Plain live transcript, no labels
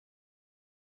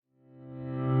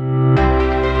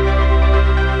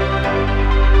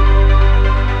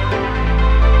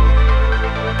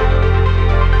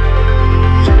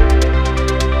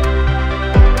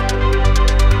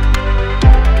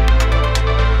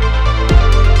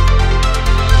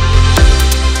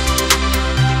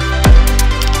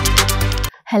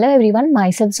Hello everyone,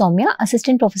 myself Sowmya,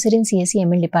 Assistant Professor in CSE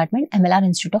AIML Department, MLR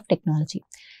Institute of Technology.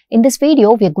 In this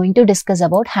video, we are going to discuss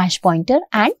about hash pointer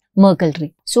and Merkle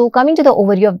tree. So coming to the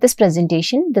overview of this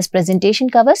presentation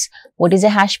covers what is a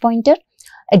hash pointer,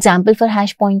 example for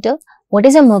hash pointer, what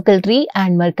is a Merkle tree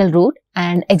and Merkle root,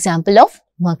 and example of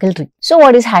Merkle tree. So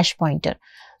what is hash pointer?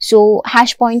 So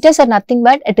hash pointers are nothing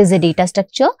but it is a data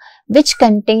structure which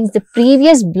contains the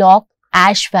previous block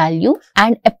hash value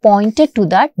and a pointer to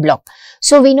that block.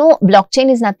 So we know blockchain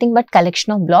is nothing but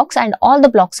collection of blocks and all the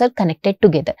blocks are connected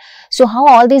together. So how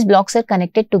all these blocks are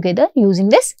connected together? Using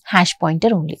this hash pointer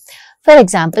only. For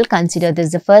example, consider this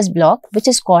is the first block which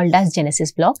is called as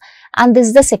Genesis block and this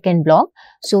is the second block.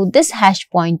 So this hash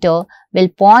pointer will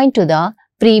point to the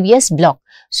previous block.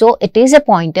 So it is a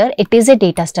pointer, it is a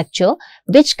data structure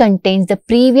which contains the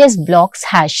previous block's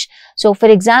hash. So for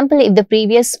example, if the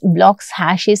previous block's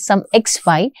hash is some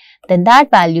xy, then that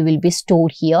value will be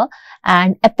stored here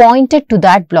and a pointer to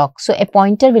that block. So a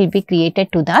pointer will be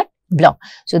created to that block.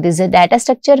 So this is a data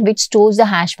structure which stores the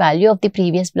hash value of the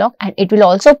previous block and it will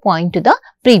also point to the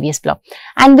previous block.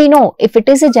 And we know if it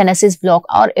is a Genesis block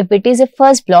or if it is a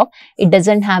first block, it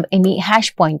doesn't have any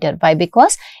hash pointer. Why?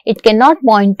 Because it cannot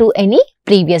point to any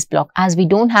previous block. As we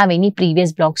don't have any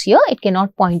previous blocks here, it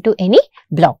cannot point to any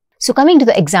block. So coming to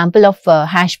the example of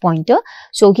hash pointer,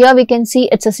 so here we can see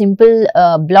it's a simple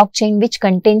blockchain which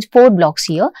contains 4 blocks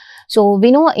here. So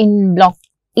we know in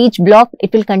each block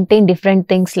it will contain different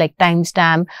things like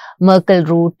timestamp, Merkle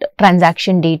root,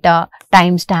 transaction data,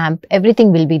 timestamp,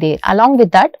 everything will be there. Along with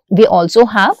that, we also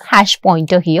have hash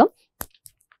pointer here.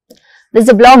 This is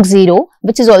a block 0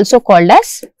 which is also called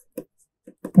as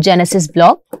Genesis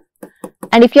block.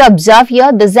 And if you observe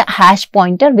here, this is a hash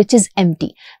pointer which is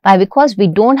empty. Why? Because we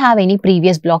don't have any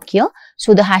previous block here.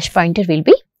 So the hash pointer will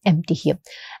be empty here.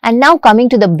 And now coming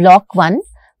to the block 1.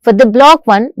 For the block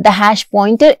 1, the hash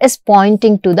pointer is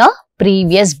pointing to the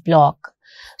previous block.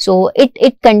 So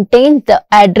it contains the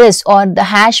address or the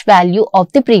hash value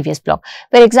of the previous block.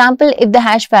 For example, if the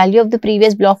hash value of the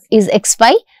previous block is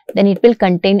xy, then it will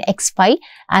contain xy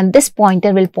and this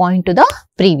pointer will point to the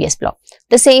previous block.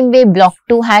 The same way block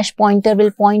 2 hash pointer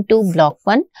will point to block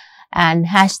 1 and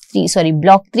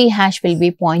block 3 hash will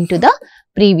be point to the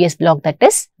previous block, that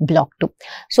is block 2.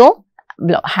 So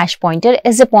hash pointer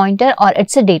is a pointer or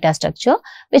it's a data structure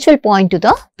which will point to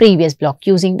the previous block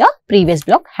using the previous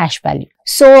block hash value.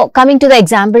 So coming to the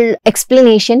example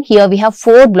explanation, here we have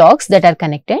 4 blocks that are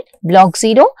connected. Block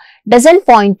 0 doesn't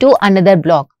point to another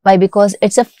block. Why? Because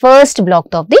it's a first block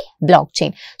of the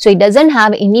blockchain. So it doesn't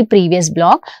have any previous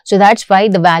block. So that's why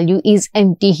the value is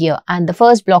empty here and the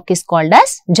first block is called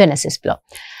as Genesis block.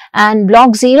 And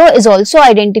block 0 is also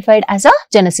identified as a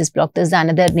Genesis block. This is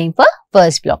another name for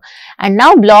first block. And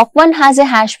now block 1 has a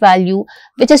hash value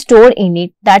which is stored in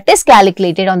it that is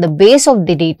calculated on the base of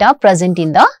the data present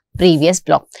in the previous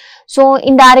block. So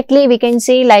indirectly we can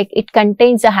say like it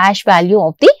contains the hash value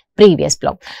of the previous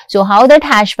block. So how that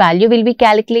hash value will be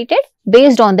calculated?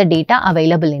 Based on the data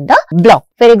available in the block.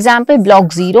 For example,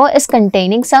 block 0 is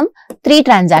containing some 3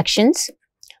 transactions.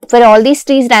 For all these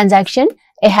 3 transactions,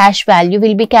 a hash value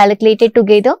will be calculated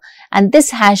together and this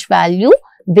hash value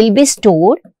will be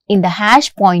stored in the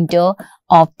hash pointer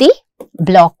of the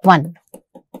block 1.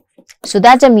 So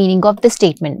that's the meaning of the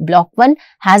statement. Block 1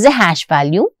 has a hash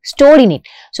value stored in it.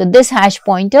 So this hash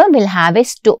pointer will have a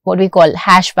what we call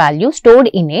hash value stored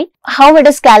in it. How it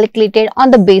is calculated?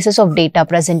 On the basis of data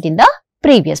present in the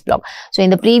previous block. So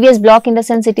in the previous block, in the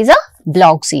sense it is a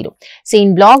block 0. So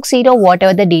in block 0,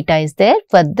 whatever the data is there,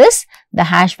 for this the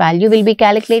hash value will be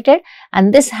calculated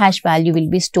and this hash value will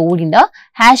be stored in the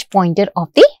hash pointer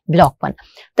of the block 1.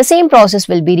 The same process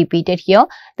will be repeated here.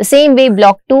 The same way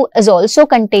block 2 is also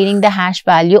containing the hash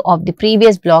value of the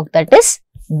previous block, that is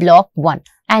block 1.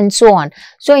 And so on.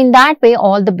 So in that way,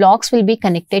 all the blocks will be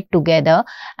connected together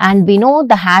and we know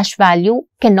the hash value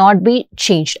cannot be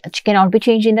changed. It cannot be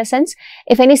changed in the sense,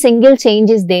 if any single change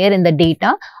is there in the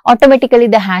data, automatically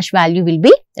the hash value will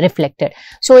be reflected.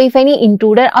 So if any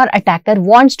intruder or attacker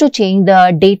wants to change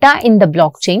the data in the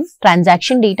blockchain,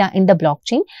 transaction data in the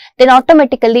blockchain, then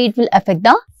automatically it will affect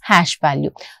the hash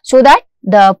value. So that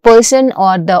the person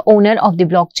or the owner of the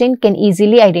blockchain can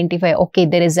easily identify, okay,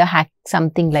 there is a hack,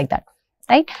 something like that.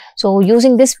 Right? So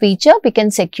using this feature, we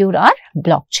can secure our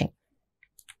blockchain.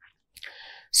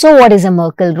 So what is a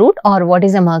Merkle root or what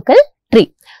is a Merkle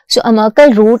tree? So a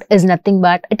Merkle root is nothing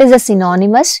but it is a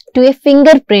synonymous to a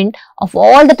fingerprint of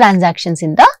all the transactions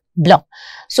in the block.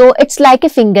 So it's like a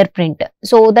fingerprint.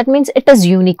 So that means it is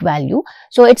unique value.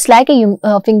 So it's like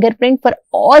a fingerprint for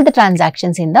all the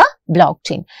transactions in the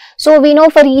blockchain. So we know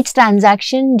for each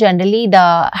transaction, generally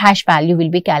the hash value will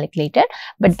be calculated.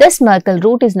 But this Merkle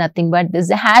root is nothing but this is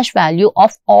the hash value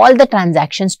of all the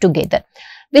transactions together,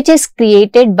 which is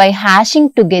created by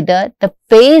hashing together the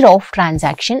pair of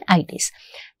transaction IDs.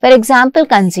 For example,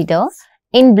 consider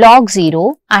in block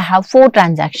 0, I have 4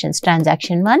 transactions,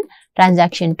 transaction 1,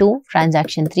 transaction 2,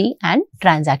 transaction 3 and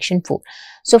transaction 4.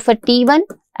 So for T1,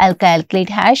 I'll calculate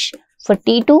hash, for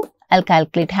T2, I'll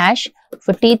calculate hash,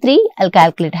 for T3, I'll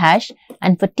calculate hash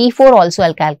and for T4 also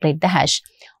I'll calculate the hash.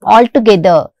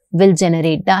 Altogether will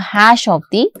generate the hash of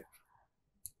the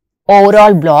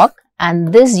overall block,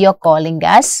 and this you're calling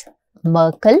as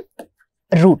Merkle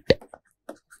root.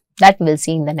 That we'll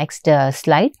see in the next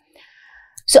slide.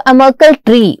 So a Merkle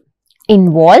tree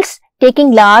involves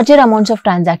taking larger amounts of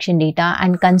transaction data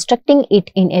and constructing it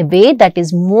in a way that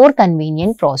is more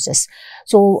convenient process.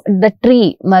 So the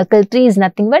tree, Merkle tree is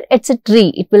nothing but it's a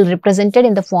tree. It will represented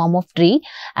in the form of tree,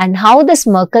 and how this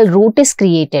Merkle root is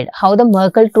created, how the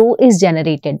Merkle tree is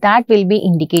generated, that will be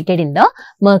indicated in the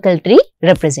Merkle tree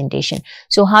representation.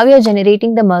 So how you are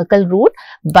generating the Merkle root?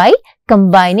 By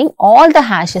combining all the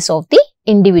hashes of the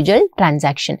individual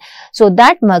transaction. So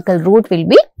that Merkle root will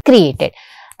be created.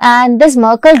 And this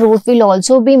Merkle root will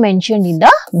also be mentioned in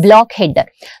the block header.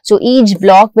 So each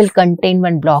block will contain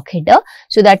one block header.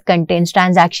 So that contains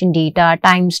transaction data,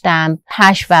 timestamp,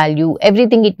 hash value,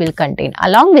 everything it will contain.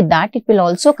 Along with that, it will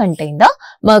also contain the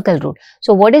Merkle root.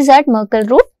 So what is that Merkle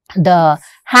root? The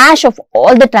hash of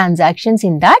all the transactions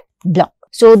in that block.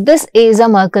 So this is a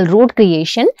Merkle root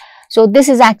creation. So this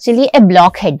is actually a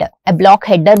block header. A block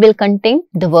header will contain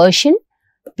the version,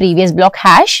 previous block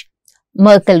hash,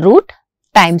 Merkle root,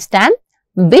 timestamp,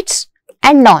 bits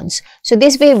and nonce. So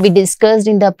this way we discussed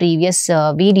in the previous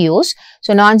videos.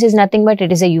 So nonce is nothing but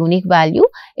it is a unique value.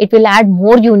 It will add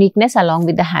more uniqueness along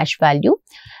with the hash value.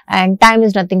 And time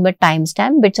is nothing but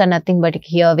timestamp. Bits are nothing but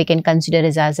here we can consider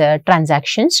as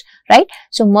transactions, right?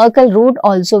 So Merkle root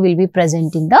also will be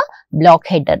present in the block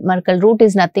header. Merkle root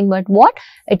is nothing but what?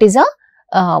 It is a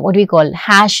what we call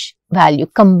hash value,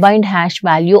 combined hash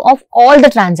value of all the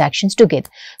transactions together.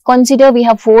 Consider we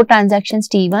have 4 transactions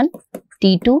T1,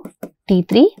 T2,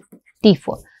 T3,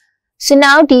 T4. So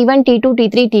now T1, T2,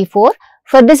 T3, T4.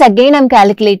 For this again I am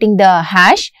calculating the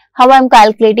hash. How I am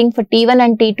calculating for T1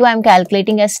 and T2 I am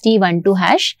calculating as T12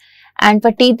 hash, and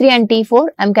for T3 and T4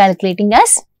 I am calculating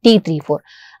as T34.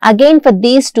 Again for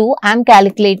these two I am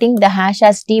calculating the hash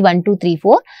as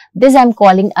T1234. This I am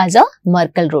calling as a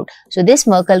Merkle root. So this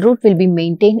Merkle root will be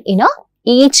maintained in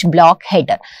each block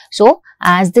header. So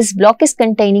as this block is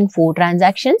containing 4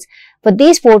 transactions, for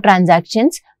these 4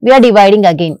 transactions we are dividing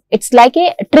again. It's like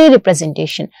a tree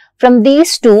representation. From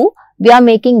these 2 we are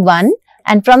making 1,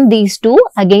 and from these 2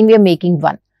 again we are making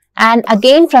 1. And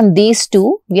again from these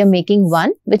 2 we are making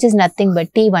 1, which is nothing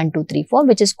but T1234,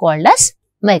 which is called as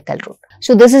Merkle root.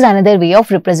 So this is another way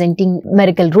of representing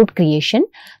Merkle root creation.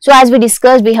 So as we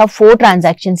discussed, we have 4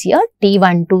 transactions here,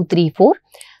 T1, 2, 3, 4.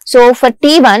 So for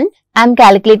T1, I am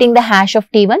calculating the hash of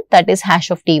T1, that is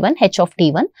hash of T1, H of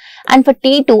T1. And for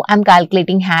T2, I am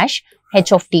calculating hash,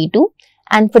 H of T2.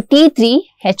 And for T3,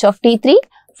 H of T3.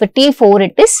 For T4,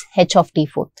 it is H of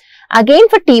T4. Again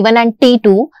for T1 and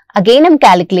T2, again I am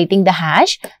calculating the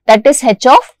hash, that is H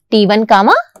of T1,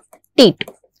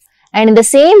 T2. And in the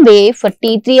same way for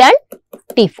T3 and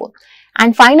T4.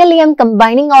 And finally, I am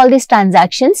combining all these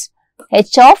transactions,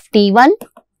 H of T1,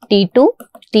 T2,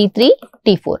 T3,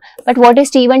 T4. But what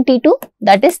is T1, T2?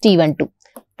 That is T12.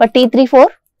 For T34,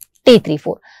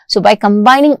 T34. So by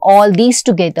combining all these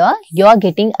together, you are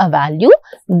getting a value.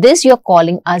 This you are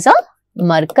calling as a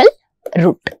Merkle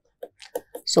root.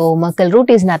 So Merkle root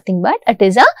is nothing but it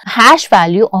is a hash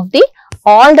value of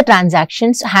all the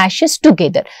transactions hashes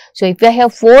together. So if we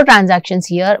have 4 transactions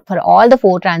here, for all the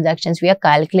 4 transactions we are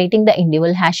calculating the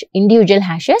individual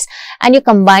hashes, and you're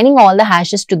combining all the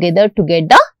hashes together to get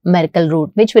the Merkle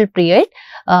root, which will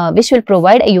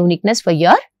provide a uniqueness for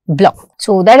your block.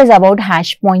 So that is about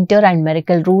hash pointer and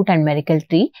Merkle root and Merkle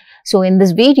tree. So in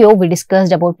this video we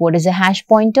discussed about what is a hash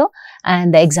pointer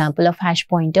and the example of hash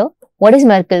pointer, what is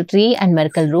Merkle tree and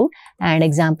Merkle root, and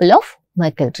example of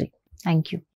Merkle tree.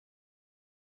 Thank you.